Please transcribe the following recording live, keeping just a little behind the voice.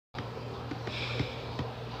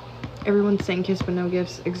Everyone's saying kiss but no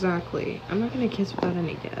gifts. Exactly. I'm not gonna kiss without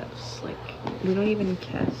any gifts. Like, we don't even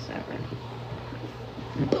kiss ever.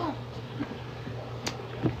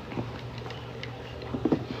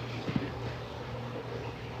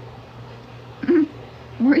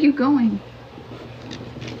 Where are you going?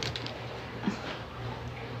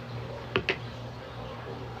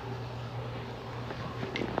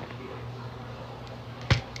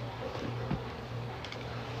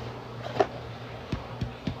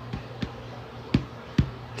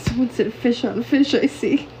 Someone said fish on fish, I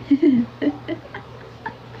see.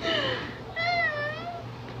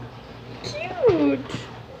 Cute.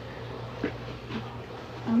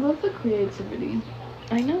 I love the creativity.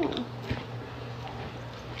 I know.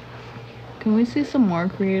 Can we see some more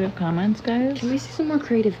creative comments, guys? Can we see some more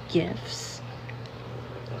creative gifts?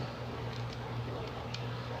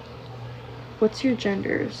 What's your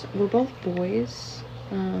genders? We're both boys.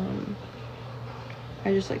 I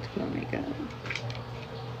just like to put on makeup.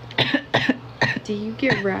 Do you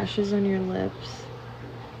get rashes on your lips?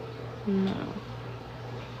 No.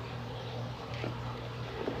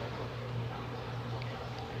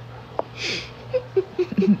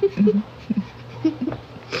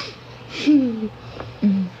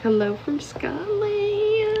 Hello from Scotland.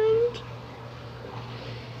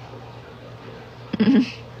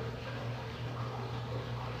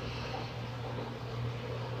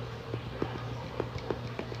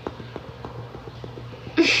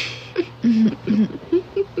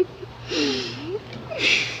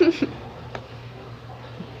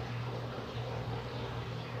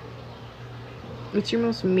 What's your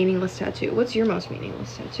most meaningless tattoo? What's your most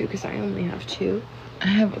meaningless tattoo? Because I only have 2. I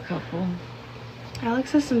have a couple.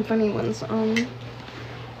 Alex has some funny ones.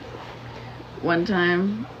 One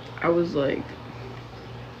time, I was like...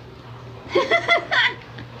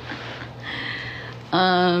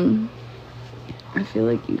 I feel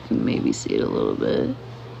like you can maybe see it a little bit.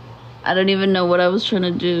 I don't even know what I was trying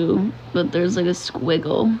to do, but there's like a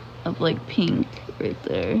squiggle of like pink right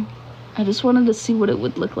there. I just wanted to see what it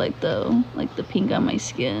would look like though, like the pink on my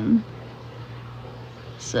skin.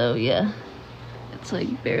 So yeah, it's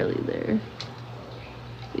like barely there,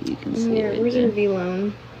 but you can see it right where's there. your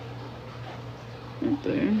V-Lone? Right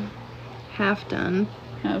there. Half done.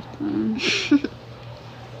 Half done.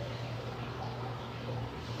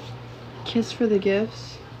 Kiss for the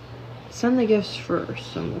gifts. Send the gifts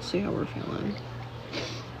first, and we'll see how we're feeling.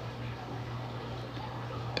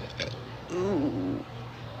 Ooh.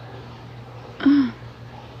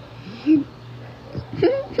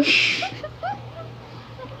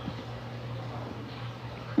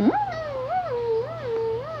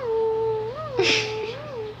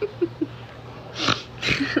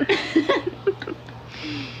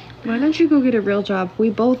 Why don't you go get a real job? We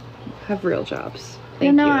both have real jobs.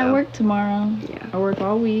 You know, I work tomorrow. Yeah. I work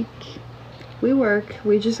all week. We work.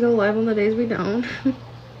 We just go live on the days we don't. I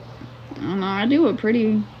don't know. I do a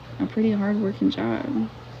pretty hard-working job.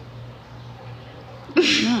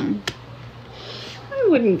 No. I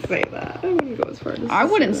wouldn't say that. I wouldn't go as far as I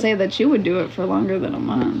wouldn't say that you would do it for longer than a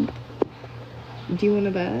month. Do you want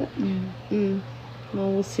to bet? Yeah.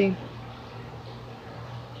 Well, we'll see.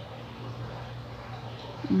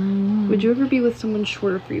 Mm. Would you ever be with someone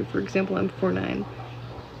shorter for you? For example, I'm 4'9".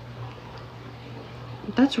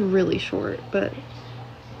 That's really short, but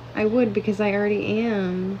I would because I already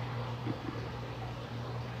am.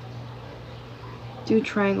 Do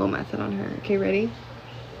triangle method on her. Okay, ready?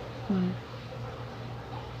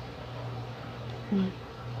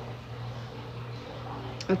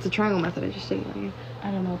 That's the triangle method I just did on you.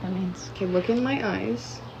 I don't know what that means. Okay, look in my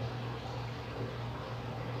eyes.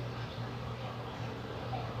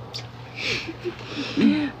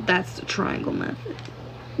 That's the triangle method.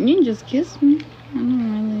 You can just kiss me. I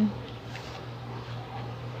don't really.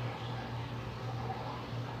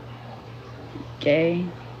 Gay.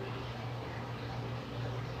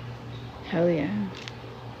 Hell yeah.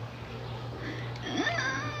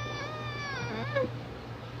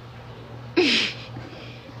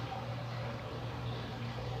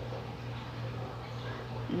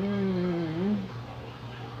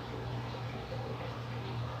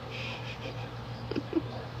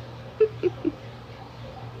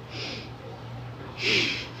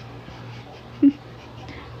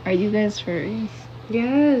 Are you guys furries?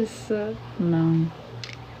 Yes. No.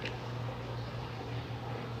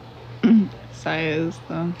 Saya is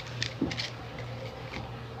though.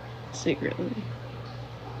 Secretly.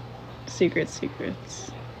 Secrets.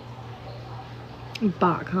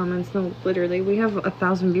 Bot comments. No, literally. We have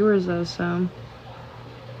 1,000 viewers though, so.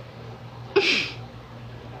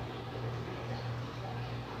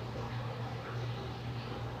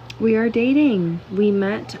 We are dating. We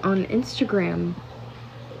met on Instagram.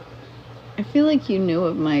 I feel like you knew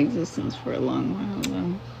of my existence for a long while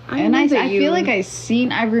though. I you... feel like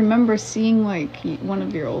I remember seeing like one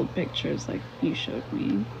of your old pictures like you showed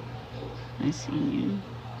me. I seen you.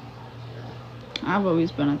 I've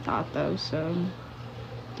always been a thought though, so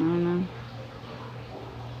I don't know.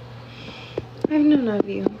 I've known of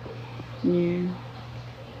you. Yeah.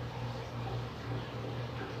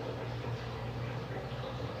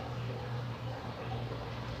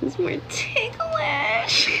 It's more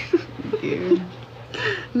ticklish. Yeah.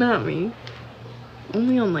 Not me.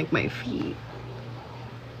 Only on like my feet.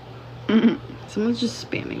 Someone's just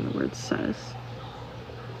spamming the word sus.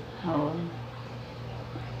 Oh.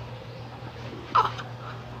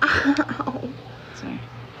 Ow. Sorry.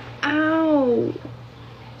 Ow.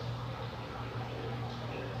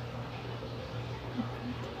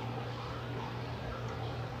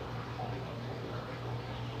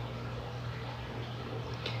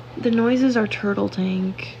 The noises are turtle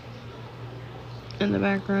tank in the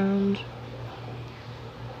background.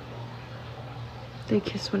 They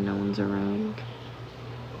kiss when no one's around.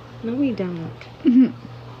 No, we don't.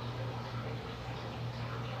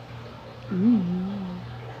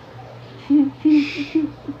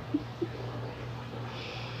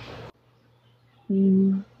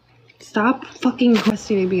 Stop fucking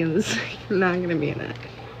requesting to be in this. You're not gonna be in it.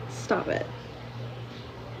 Stop it.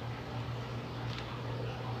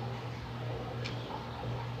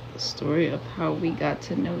 The story of how we got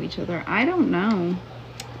to know each other. I don't know.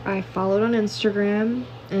 I followed on Instagram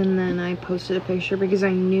and then I posted a picture because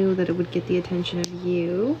I knew that it would get the attention of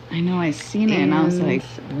you. I know, I seen it and I was like,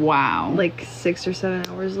 wow. Like 6 or 7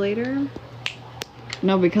 hours later.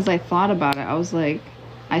 No, because I thought about it. I was like,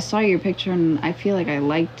 I saw your picture and I feel like I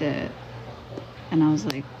liked it. And I was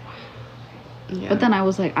like, Yeah. but then I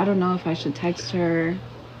was like, I don't know if I should text her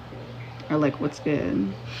or like what's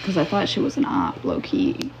good. Because I thought she was an op, low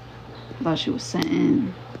key. I thought she was sent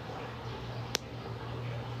in.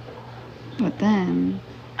 But then,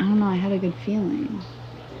 I don't know, I had a good feeling.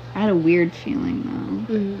 I had a weird feeling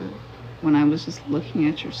though. When I was just looking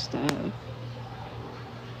at your stuff.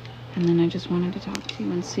 And then I just wanted to talk to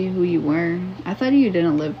you and see who you were. I thought you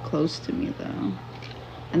didn't live close to me though.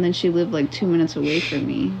 And then she lived like 2 minutes away from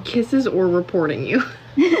me. Kisses or reporting you.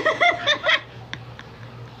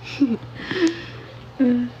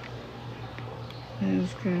 That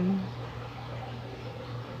was good.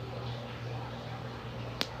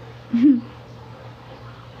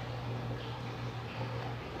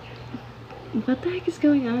 What the heck is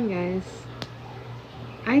going on, guys?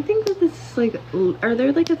 I think that this is like, are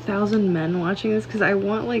there like 1,000 men watching this? Because I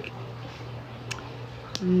want like,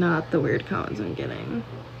 not the weird comments I'm getting.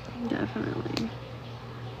 Definitely.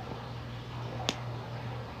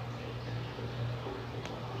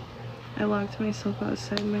 I locked myself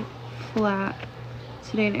outside my flat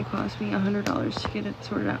today and it cost me $100 to get it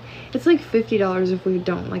sorted out. It's like $50 if we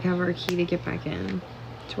don't like have our key to get back in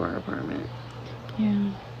to our apartment.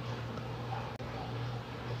 Yeah.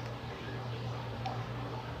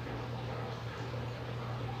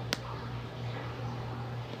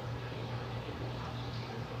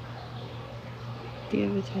 Do you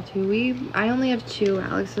have a tattoo? I only have 2.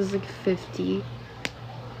 Alex has like 50.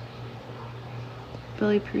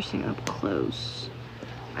 Belly piercing up close.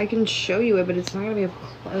 I can show you it, but it's not gonna be up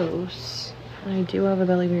close. And I do have a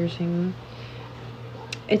belly piercing.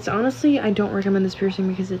 It's honestly, I don't recommend this piercing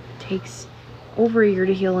because it takes over a year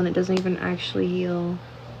to heal and it doesn't even actually heal.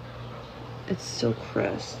 It's still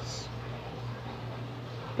crusts.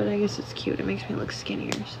 But I guess it's cute. It makes me look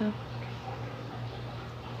skinnier, so.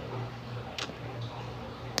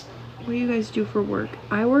 What do you guys do for work?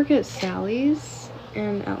 I work at Sally's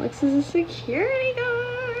and Alex is a security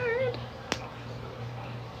guard.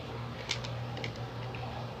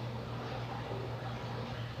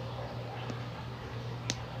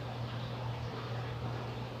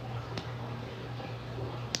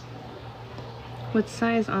 What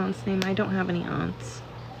size aunt's name? I don't have any aunts.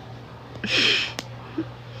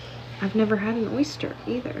 I've never had an oyster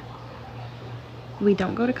either. We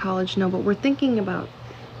don't go to college, no, but we're thinking about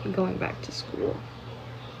going back to school.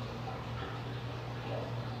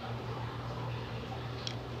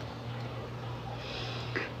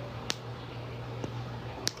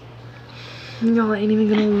 Y'all, I ain't even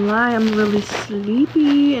gonna lie, I'm really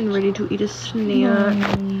sleepy and ready to eat a snack.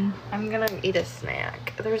 I'm gonna eat a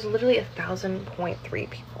snack. There's literally 1,000.3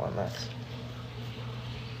 people in this.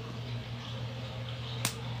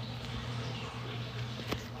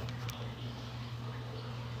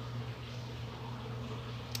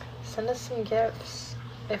 Send us some gifts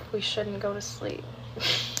if we shouldn't go to sleep.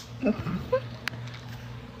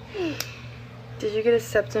 Did you get a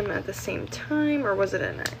septum at the same time, or was it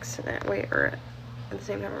an accident? Wait, or at the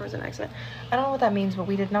same time, or was it an accident? I don't know what that means, but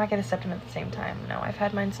we did not get a septum at the same time. No, I've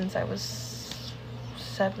had mine since I was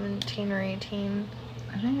 17 or 18.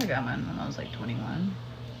 I think I got mine when I was like 21.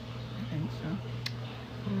 I think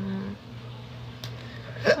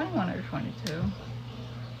so. 21 or 22.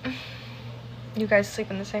 You guys sleep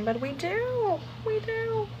in the same bed? We do. We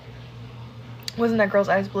do. Wasn't that girl's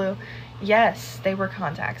eyes blue? Yes, they were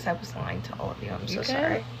contacts. I was lying to all of you. I'm so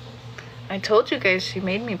sorry. I told you guys she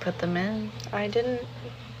made me put them in. I didn't.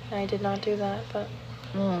 I did not do that, but...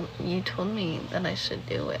 Well, you told me that I should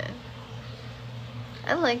do it.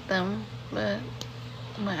 I like them, but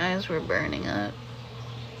my eyes were burning up.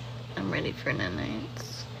 I'm ready for night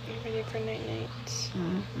nights. I'm ready for night nights.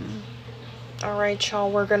 Mm-hmm. Alright,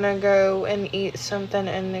 y'all. We're gonna go and eat something,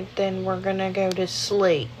 and then we're gonna go to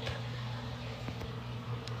sleep.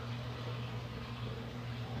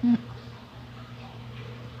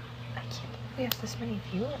 We have this many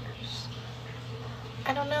viewers.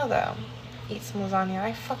 I don't know though. Eat some lasagna.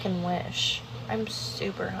 I fucking wish. I'm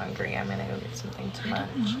super hungry. I'm gonna go get something to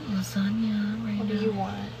munch. I don't want lasagna right What now. do you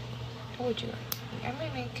want? What would you like to eat? I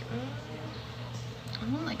might make.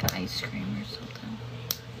 I want like ice cream or something.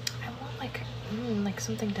 I want like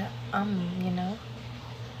something to you know.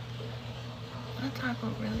 That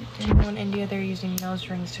taco really Do you know in India they're using nose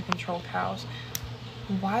rings to control cows?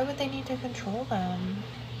 Why would they need to control them?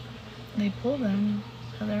 They pull them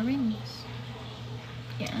for their rings.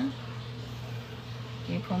 Yeah.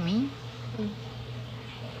 You pull me?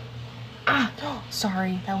 Ah!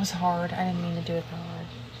 Sorry, that was hard. I didn't mean to do it that hard.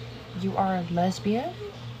 You are a lesbian?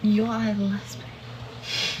 You are a lesbian.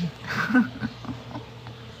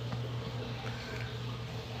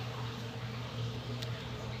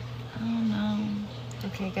 Oh no.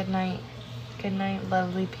 Okay, good night. Good night,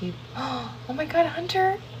 lovely people. Oh my god,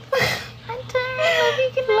 Hunter!